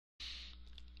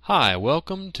Hi,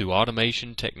 welcome to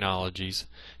Automation Technologies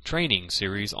training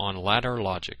series on ladder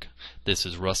logic. This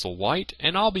is Russell White,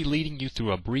 and I'll be leading you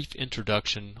through a brief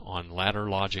introduction on ladder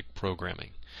logic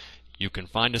programming. You can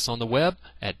find us on the web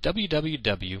at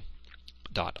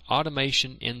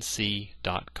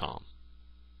www.automationnc.com.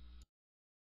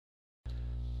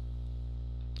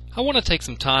 I want to take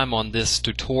some time on this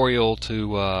tutorial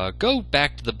to go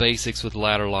back to the basics with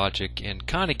ladder logic and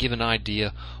kind of give an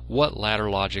idea what ladder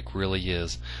logic really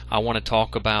is. I want to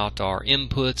talk about our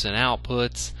inputs and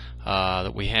outputs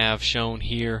that we have shown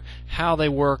here, how they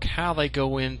work, how they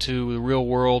go into the real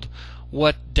world,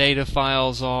 what data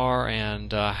files are,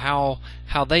 and how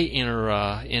they enter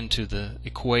into the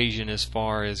equation as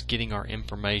far as getting our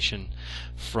information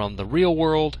from the real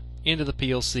world into the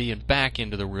PLC and back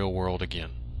into the real world again.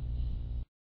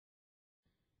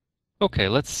 Okay,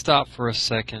 let's stop for a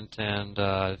second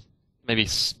and maybe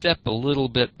step a little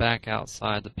bit back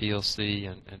outside the PLC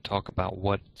and talk about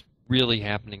what's really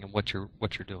happening and what you're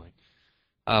doing.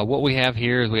 What we have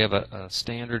here is we have a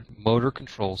standard motor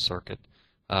control circuit.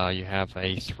 You have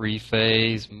a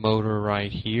three-phase motor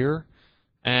right here,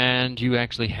 and you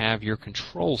actually have your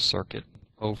control circuit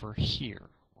over here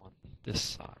on this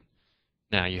side.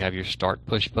 Now you have your start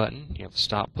push button, you have a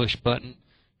stop push button,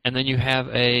 and then you have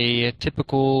a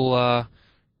typical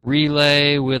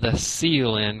relay with a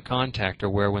seal-in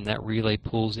contactor where when that relay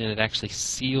pulls in, it actually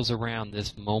seals around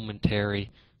this momentary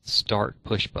start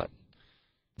push button.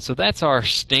 So that's our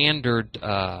standard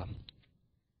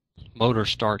motor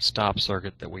start-stop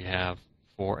circuit that we have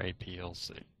for a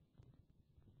PLC.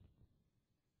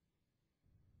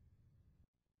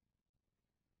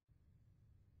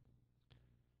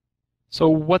 So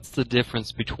what's the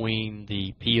difference between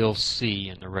the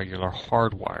PLC and the regular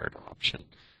hardwired option?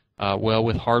 Well,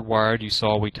 with hardwired, you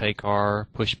saw we take our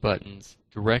push buttons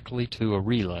directly to a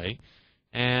relay,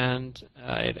 and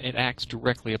it acts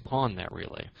directly upon that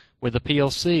relay. With the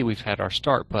PLC, we've had our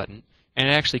start button, and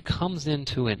it actually comes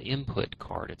into an input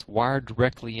card. It's wired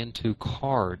directly into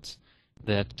cards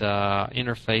that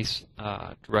interface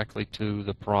directly to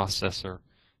the processor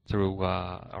through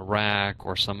a rack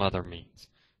or some other means.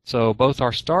 So both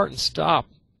our start and stop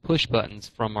push buttons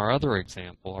from our other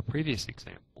example, our previous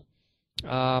example,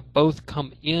 both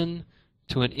come in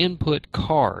to an input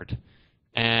card,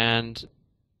 and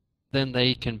then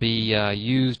they can be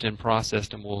used and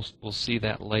processed, and we'll see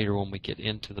that later when we get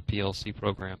into the PLC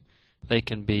program. They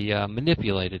can be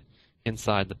manipulated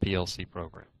inside the PLC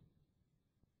program.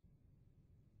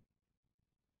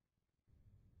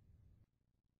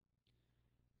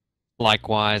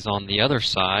 Likewise, on the other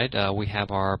side, we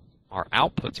have our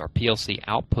outputs, our PLC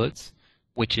outputs,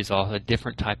 which is a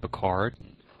different type of card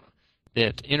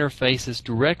that interfaces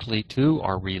directly to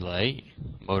our relay,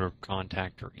 motor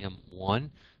contactor M1.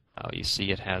 You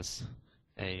see it has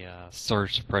a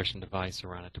surge suppression device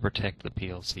around it to protect the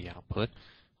PLC output.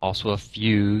 Also a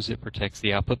fuse that protects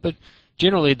the output. But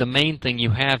generally, the main thing you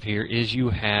have here is you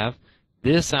have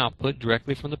this output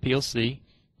directly from the PLC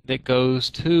that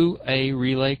goes to a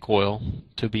relay coil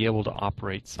to be able to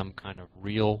operate some kind of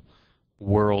real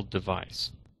world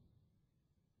device.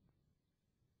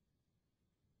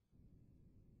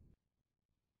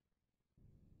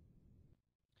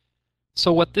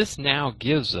 So what this now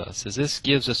gives us is this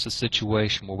gives us a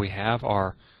situation where we have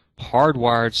our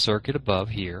hardwired circuit above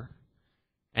here,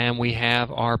 and we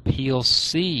have our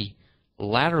PLC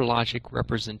ladder logic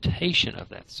representation of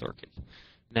that circuit.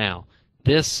 Now,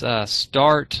 this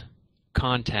start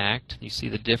contact, you see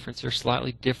the difference, they're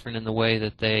slightly different in the way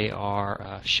that they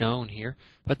are shown here,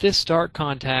 but this start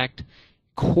contact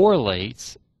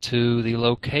correlates to the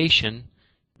location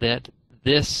that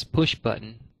this push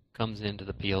button comes into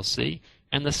the PLC,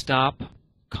 and the stop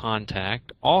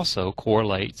contact also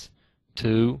correlates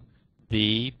to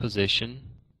the position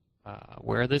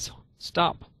where this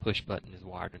stop push button is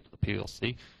wired into the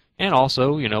PLC. And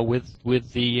also, you know,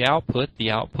 with the output,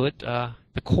 the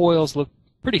coils look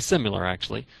pretty similar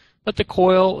actually, but the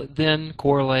coil then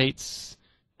correlates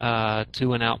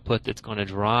to an output that's going to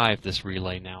drive this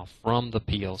relay now from the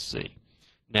PLC.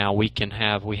 Now we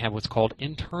have what's called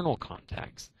internal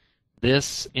contacts.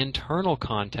 This internal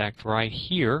contact right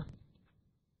here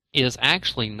is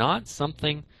actually not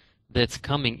something that's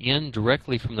coming in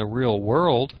directly from the real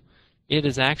world. It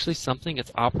is actually something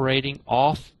that's operating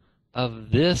off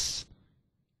of this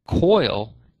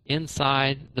coil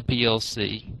inside the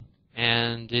PLC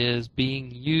and is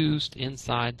being used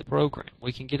inside the program.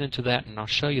 We can get into that, and I'll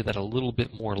show you that a little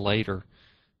bit more later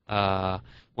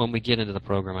when we get into the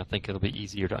program. I think it'll be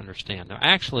easier to understand. Now,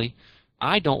 actually,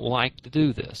 I don't like to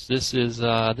do this. This is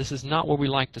not where we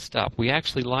like to stop. We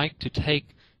actually like to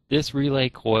take this relay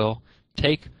coil,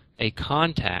 take a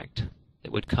contact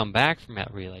that would come back from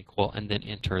that relay coil and then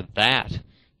enter that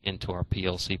into our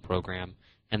PLC program.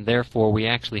 And therefore we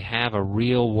actually have a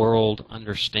real-world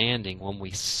understanding when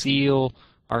we seal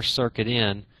our circuit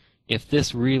in. If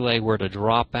this relay were to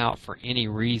drop out for any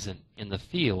reason in the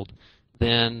field,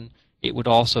 then it would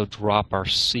also drop our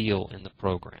seal in the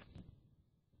program.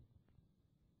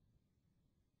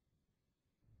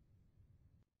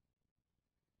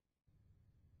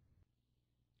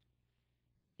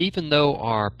 Even though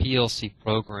our PLC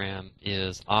program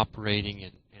is operating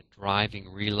and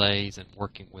driving relays and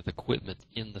working with equipment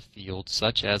in the field,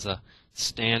 such as a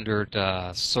standard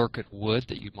circuit would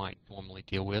that you might normally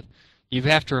deal with, you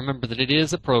have to remember that it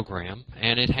is a program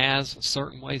and it has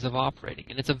certain ways of operating,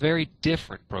 and it's a very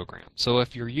different program. So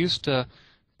if you're used to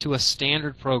a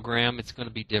standard program, it's going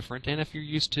to be different, and if you're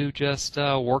used to just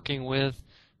working with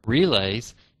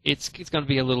relays, it's going to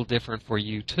be a little different for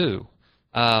you too.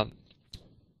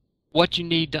 What you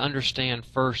need to understand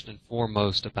first and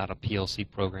foremost about a PLC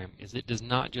program is it does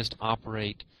not just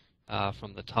operate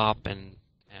from the top and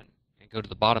go to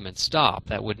the bottom and stop.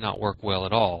 That would not work well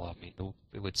at all. I mean,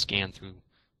 it would scan through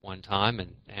one time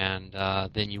and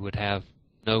then you would have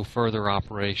no further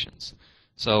operations.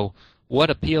 So what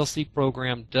a PLC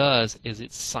program does is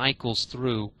it cycles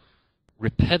through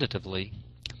repetitively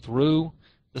through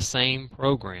the same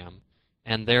program,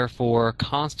 and therefore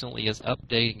constantly is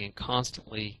updating and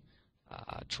constantly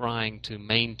trying to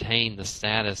maintain the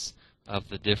status of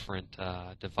the different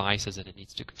devices that it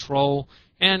needs to control,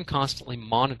 and constantly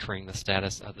monitoring the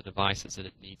status of the devices that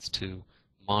it needs to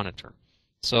monitor.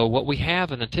 So what we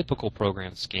have in a typical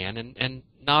program scan, and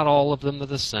not all of them are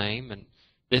the same, and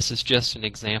this is just an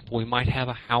example. We might have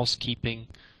a housekeeping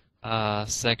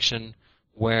section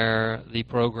where the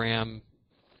program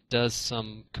does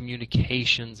some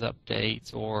communications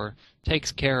updates or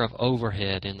takes care of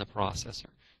overhead in the processor.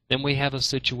 Then we have a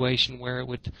situation where it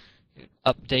would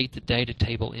update the data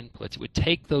table inputs. It would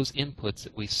take those inputs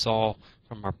that we saw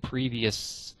from our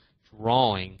previous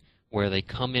drawing where they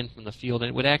come in from the field, and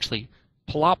it would actually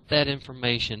plop that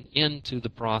information into the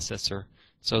processor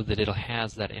so that it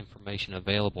has that information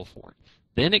available for it.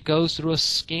 Then it goes through a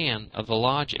scan of the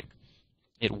logic.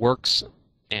 It works,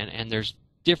 and there's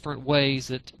different ways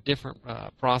that different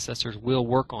processors will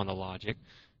work on the logic.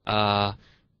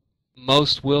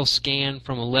 Most will scan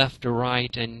from left to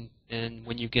right, and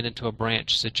when you get into a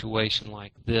branch situation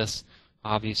like this,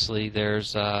 obviously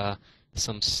there's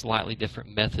some slightly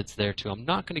different methods there too. I'm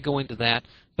not going to go into that,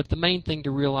 but the main thing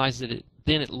to realize is that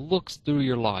then it looks through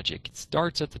your logic. It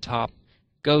starts at the top,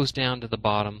 goes down to the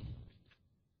bottom,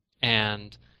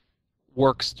 and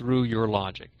works through your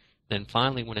logic. Then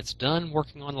finally, when it's done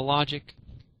working on the logic,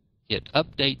 it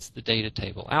updates the data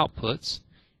table outputs,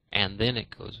 and then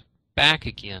it goes back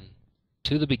again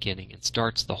to the beginning and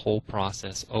starts the whole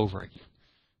process over again.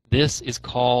 This is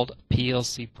called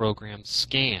PLC program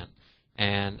scan,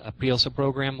 and a PLC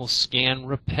program will scan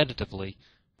repetitively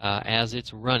as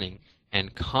it's running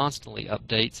and constantly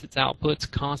updates its outputs,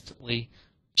 constantly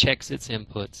checks its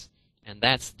inputs, and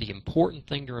that's the important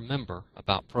thing to remember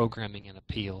about programming in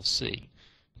a PLC.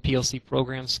 PLC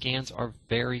program scans are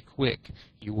very quick.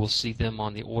 You will see them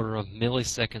on the order of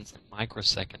milliseconds and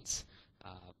microseconds.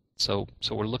 So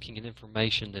we're looking at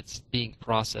information that's being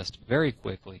processed very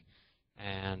quickly,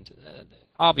 and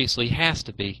obviously has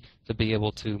to be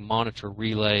able to monitor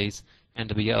relays and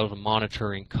to be able to monitor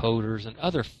encoders and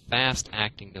other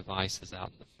fast-acting devices out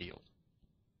in the field.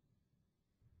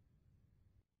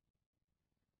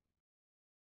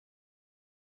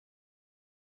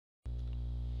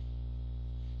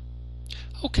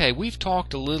 Okay, we've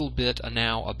talked a little bit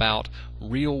now about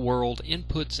real-world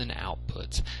inputs and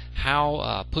outputs,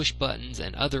 how push buttons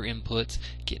and other inputs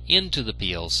get into the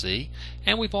PLC,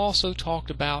 and we've also talked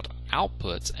about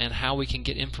outputs and how we can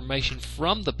get information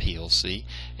from the PLC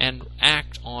and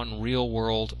act on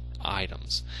real-world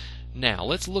items. Now,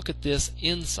 let's look at this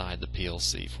inside the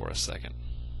PLC for a second.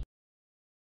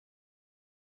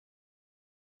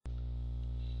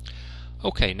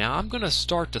 Okay, now I'm going to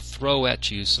start to throw at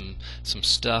you some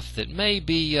stuff that may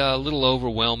be a little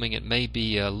overwhelming. It may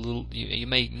be a little, you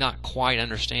may not quite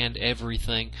understand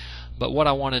everything, but what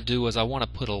I want to do is I want to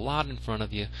put a lot in front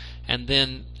of you, and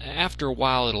then after a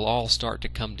while it'll all start to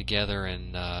come together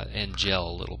and gel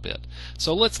a little bit.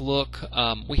 So let's look.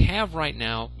 We have right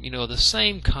now, the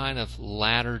same kind of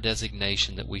ladder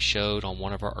designation that we showed on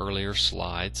one of our earlier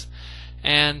slides,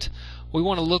 and we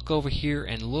want to look over here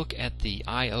and look at the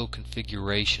I/O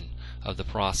configuration of the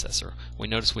processor. We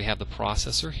notice we have the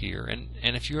processor here, and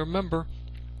if you remember,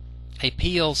 a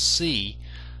PLC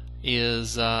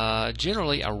is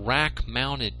generally a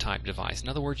rack-mounted type device. In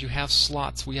other words, you have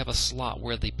slots. We have a slot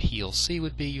where the PLC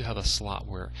would be. You have a slot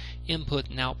where input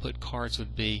and output cards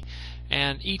would be,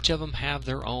 and each of them have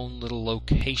their own little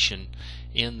location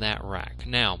in that rack.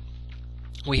 Now,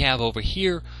 we have over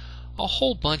here a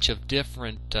whole bunch of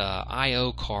different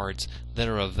I/O cards that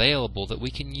are available that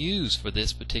we can use for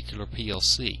this particular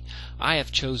PLC. I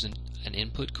have chosen an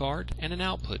input card and an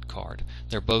output card.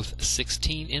 They're both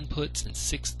 16 inputs and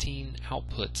 16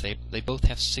 outputs. They both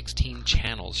have 16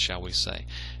 channels, shall we say,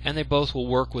 and they both will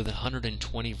work with a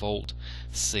 120 volt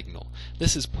signal.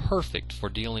 This is perfect for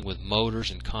dealing with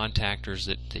motors and contactors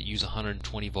that use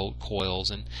 120 volt coils,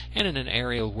 and in an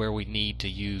area where we need to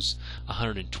use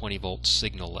 120 volt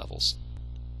signal levels.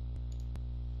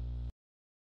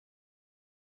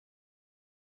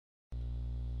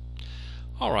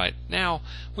 Alright, now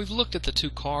we've looked at the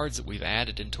two cards that we've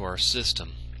added into our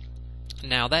system.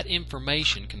 Now that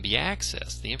information can be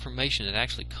accessed. The information that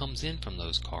actually comes in from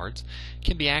those cards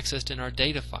can be accessed in our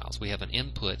data files. We have an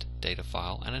input data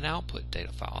file and an output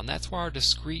data file, and that's where our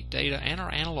discrete data and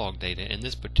our analog data in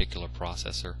this particular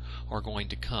processor are going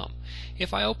to come.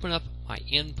 If I open up my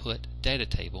input data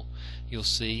table, you'll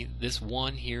see this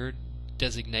one here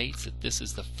designates that this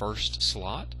is the first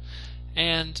slot,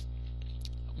 and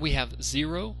we have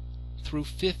 0 through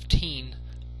 15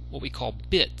 what we call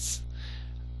bits,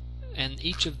 and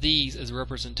each of these is a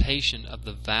representation of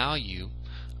the value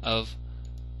of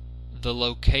the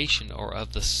location or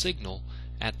of the signal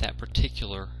at that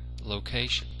particular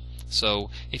location. So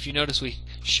if you notice, we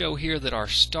show here that our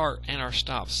start and our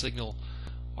stop signal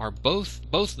are both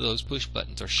of those push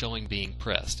buttons are showing being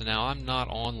pressed. Now I'm not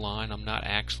online, I'm not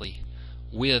actually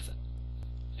with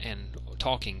and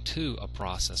talking to a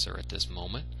processor at this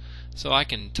moment, so I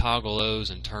can toggle those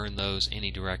and turn those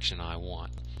any direction I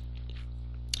want.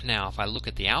 Now if I look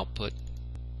at the output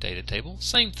data table,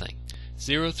 same thing,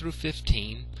 0 through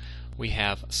 15. We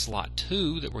have slot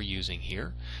 2 that we're using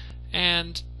here,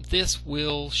 and this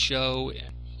will show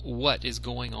what is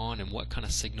going on and what kind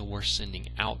of signal we're sending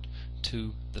out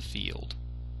to the field.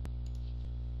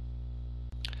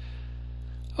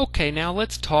 Okay, now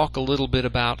let's talk a little bit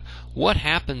about what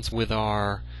happens with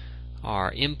our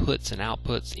inputs and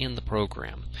outputs in the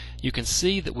program. You can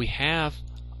see that we have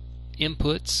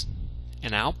inputs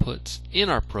and outputs in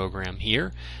our program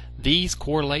here. These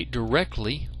correlate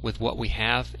directly with what we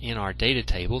have in our data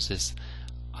tables. This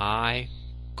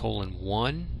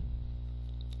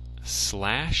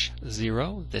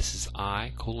I:1/0. This is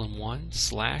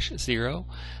I:1/0.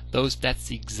 That's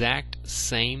the exact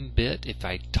same bit. If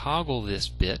I toggle this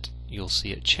bit, you'll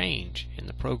see it change in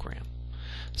the program.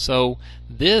 So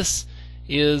this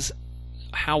is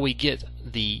how we get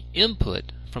the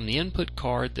input from the input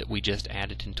card that we just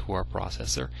added into our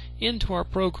processor into our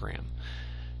program.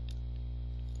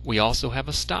 We also have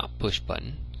a stop push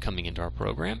button coming into our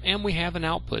program, and we have an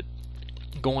output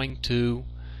going to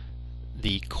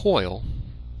the coil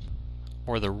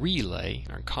or the relay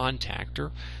or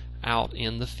contactor out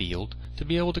in the field to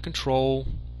be able to control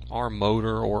our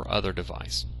motor or other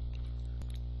device.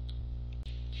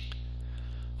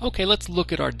 Okay, let's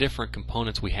look at our different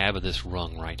components we have of this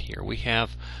rung right here. We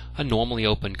have a normally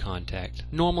open contact,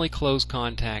 normally closed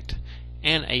contact,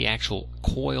 and a actual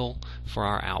coil for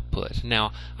our output.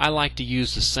 Now, I like to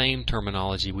use the same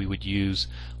terminology we would use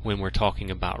when we're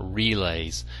talking about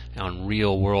relays on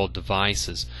real-world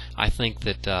devices. I think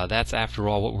that that's, after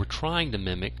all, what we're trying to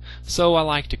mimic, so I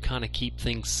like to kind of keep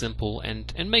things simple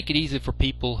and make it easy for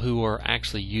people who are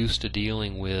actually used to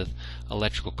dealing with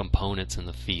electrical components in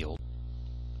the field.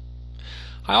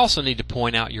 I also need to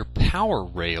point out your power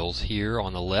rails here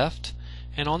on the left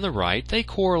and on the right. They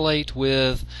correlate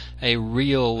with a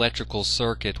real electrical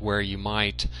circuit where you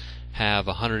might have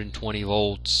 120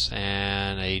 volts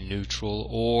and a neutral,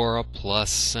 or a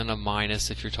plus and a minus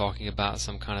if you're talking about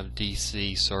some kind of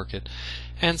DC circuit.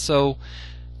 And so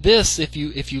this, if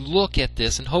you look at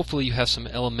this, and hopefully you have some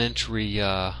elementary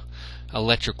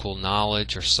electrical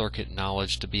knowledge or circuit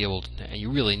knowledge to be able to, you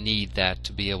really need that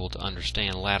to be able to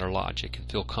understand ladder logic and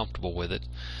feel comfortable with it.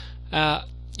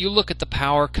 You look at the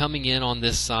power coming in on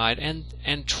this side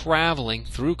and traveling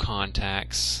through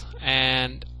contacts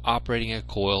and operating a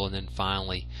coil, and then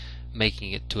finally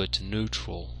making it to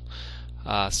neutral.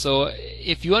 So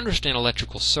if you understand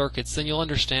electrical circuits, then you'll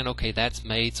understand, okay, that's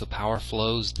made so power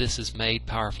flows, this is made,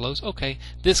 power flows, okay,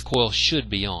 this coil should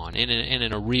be on. And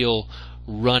in a real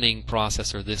running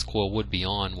processor, this coil would be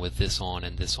on with this on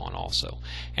and this on also.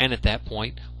 And at that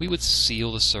point we would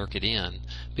seal the circuit in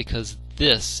because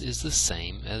this is the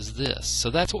same as this. So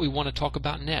that's what we want to talk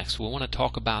about next. We want to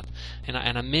talk about, and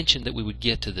I mentioned that we would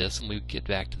get to this and we would get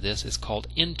back to this, it's called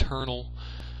internal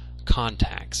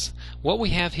contacts. What we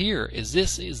have here is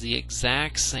this is the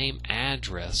exact same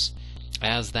address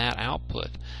as that output.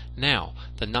 Now,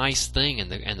 the nice thing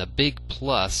and the big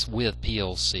plus with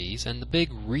PLCs, and the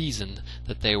big reason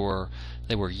that they were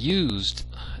used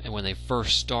when they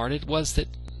first started, was that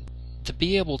to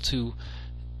be able to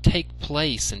take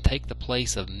the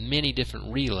place of many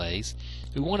different relays,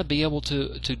 we want to be able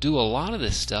to do a lot of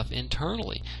this stuff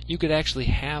internally. You could actually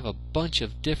have a bunch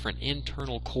of different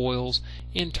internal coils,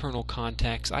 internal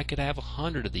contacts. I could have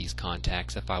 100 of these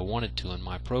contacts if I wanted to in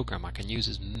my program. I can use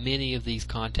as many of these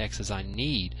contacts as I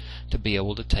need to be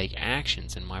able to take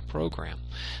actions in my program.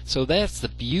 So that's the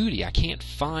beauty. I can't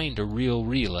find a real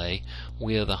relay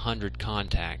with 100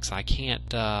 contacts. I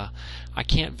can't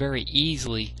very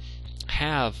easily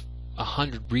have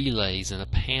 100 relays in a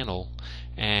panel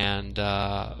and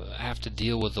have to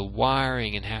deal with the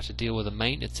wiring and have to deal with the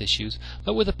maintenance issues.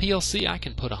 But with a PLC, I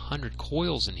can put 100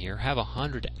 coils in here, have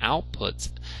 100 outputs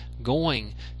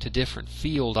going to different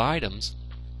field items,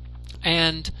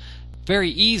 and very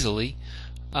easily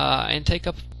and take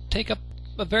up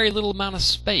a very little amount of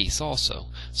space also.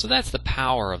 So that's the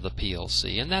power of the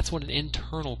PLC, and that's what an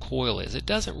internal coil is. It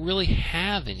doesn't really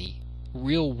have any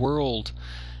real world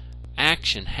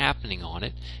action happening on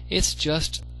it. It's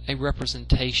just a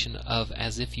representation of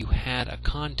as if you had a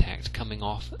contact coming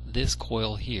off this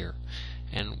coil here,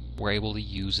 and we're able to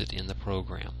use it in the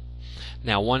program.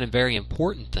 Now, one very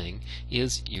important thing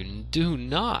is you do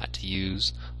not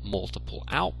use multiple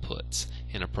outputs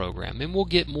in a program, and we'll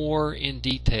get more in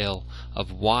detail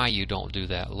of why you don't do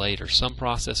that later. Some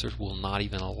processors will not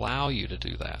even allow you to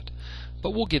do that,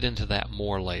 but we'll get into that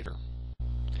more later.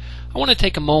 I want to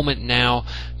take a moment now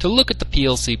to look at the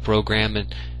PLC program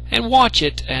and watch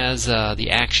it as the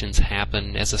actions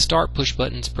happen, as the start push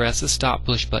buttons press, the stop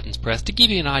push buttons press, to give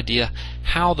you an idea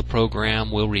how the program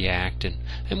will react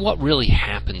and what really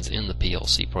happens in the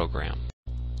PLC program.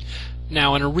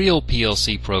 Now, in a real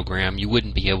PLC program, you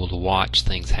wouldn't be able to watch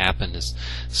things happen as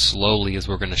slowly as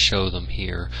we're going to show them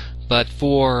here. But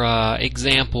for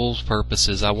examples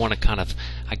purposes, I want to kind of,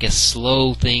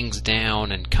 slow things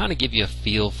down and kind of give you a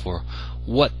feel for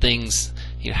what things,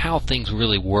 how things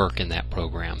really work in that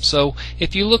program. So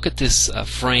if you look at this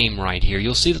frame right here,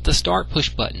 you'll see that the start push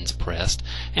button's pressed,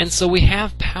 and so we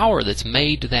have power that's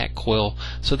made to that coil,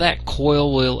 so that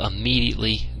coil will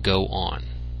immediately go on.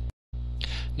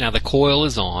 Now the coil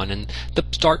is on and the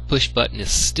start push button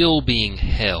is still being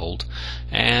held,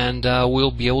 and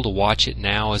we'll be able to watch it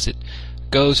now as it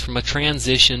goes from a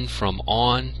transition from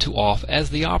on to off as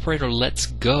the operator lets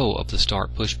go of the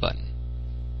start push button.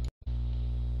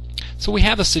 So we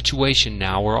have a situation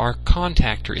now where our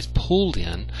contactor is pulled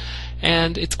in,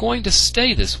 and it's going to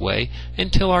stay this way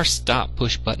until our stop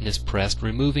push button is pressed,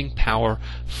 removing power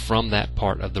from that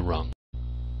part of the rung.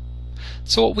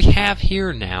 So what we have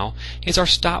here now is our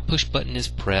stop push button is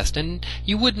pressed, and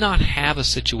you would not have a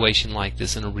situation like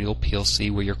this in a real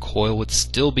PLC where your coil would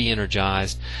still be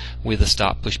energized with the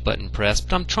stop push button pressed,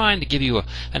 but I'm trying to give you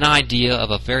an idea of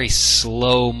a very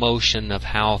slow motion of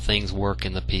how things work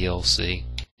in the PLC.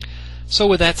 So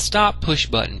with that stop push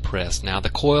button pressed, now the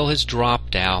coil has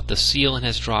dropped out, the sealant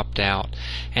has dropped out,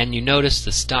 and you notice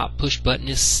the stop push button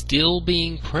is still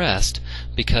being pressed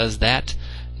because that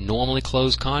normally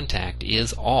closed contact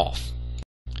is off.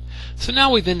 So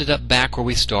now we've ended up back where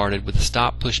we started with the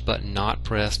stop push button not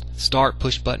pressed, start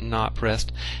push button not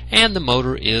pressed, and the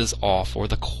motor is off, or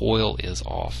the coil is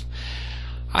off.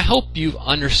 I hope you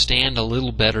understand a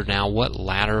little better now what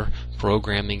ladder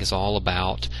programming is all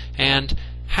about, and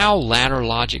how ladder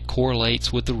logic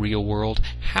correlates with the real world,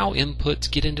 how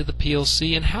inputs get into the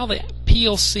PLC, and how the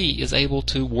PLC is able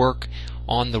to work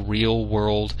on the real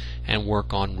world and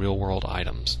work on real world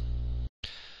items.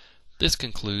 This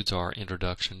concludes our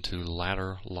introduction to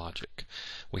ladder logic.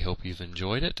 We hope you've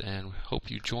enjoyed it and hope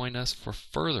you join us for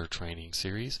further training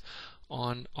series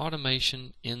on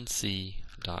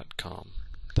AutomationNC.com.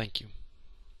 Thank you.